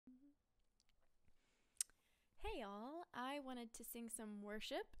I wanted to sing some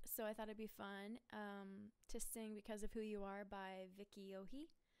worship, so I thought it'd be fun to sing Because of Who You Are by Vicki, Yohe.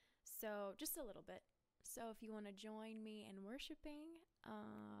 So just a little bit. So if you want to join me in worshiping,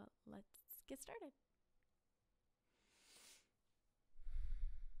 let's get started.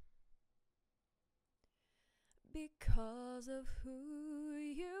 Because of who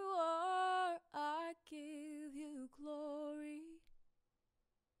you are, I give you glory.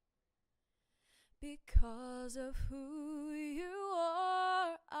 Because of who you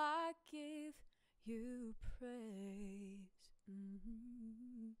are, I give you praise.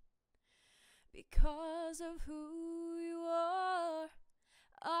 Because of who you are,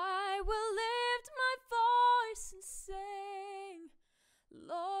 I will lift my voice and sing,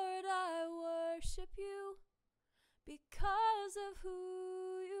 Lord, I worship you. Because of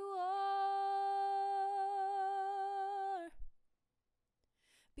who you are.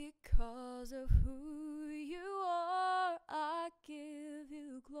 Because of who you are, I give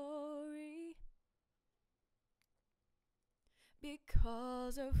you glory.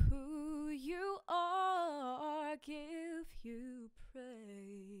 Because of who you are, I give you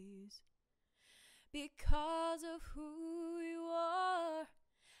praise. Because of who you are,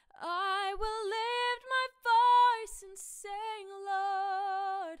 I will lift my voice and sing,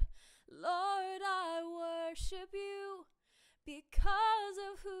 Lord, Lord, I worship you. Because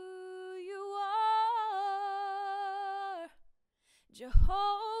of who you are,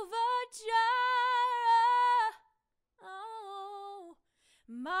 Jehovah Jireh, oh,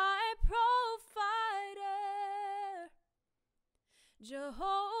 my provider,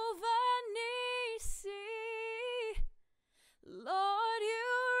 Jehovah Nissi, Lord, you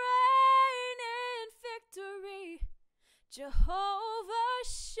reign in victory, Jehovah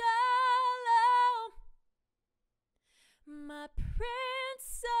Shalom, my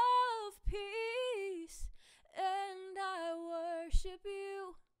Prince of Peace, and I worship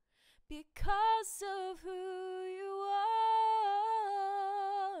you because of who you are.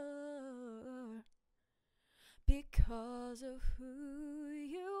 Because of who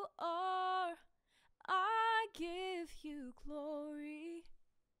you are, I give you glory.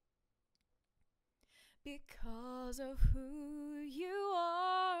 Because of who you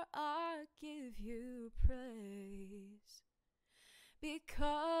are, I give you praise.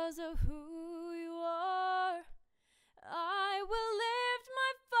 Because of who you are, I will lift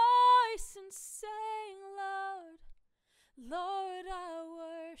my voice and sing, Lord, Lord, I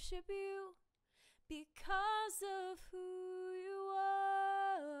worship you. Because of who you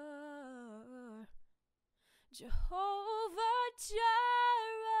are, Jehovah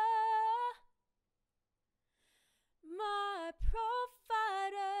Jireh, my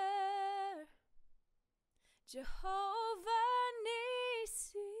provider, Jehovah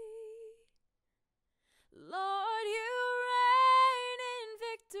Nissi, Lord, you reign in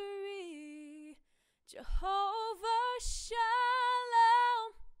victory, Jehovah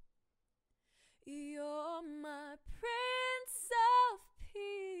Shalom, you're my Prince of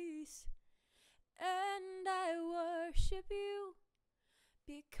Peace, and I worship you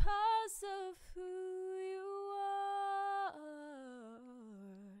because of who you are.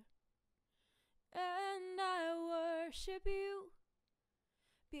 And I worship you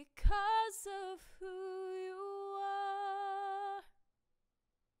because of who you are.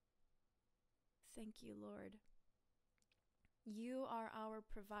 Thank you, Lord. You are our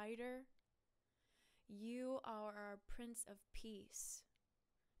provider. You are our Prince of Peace.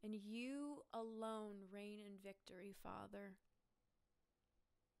 And you alone reign in victory, Father.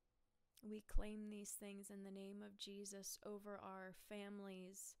 We claim these things in the name of Jesus over our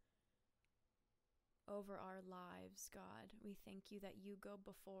families, over our lives, God. We thank you that you go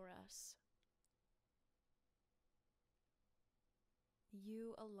before us.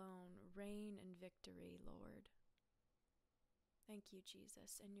 You alone reign in victory, Lord. Thank you,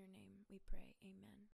 Jesus. In your name we pray. Amen.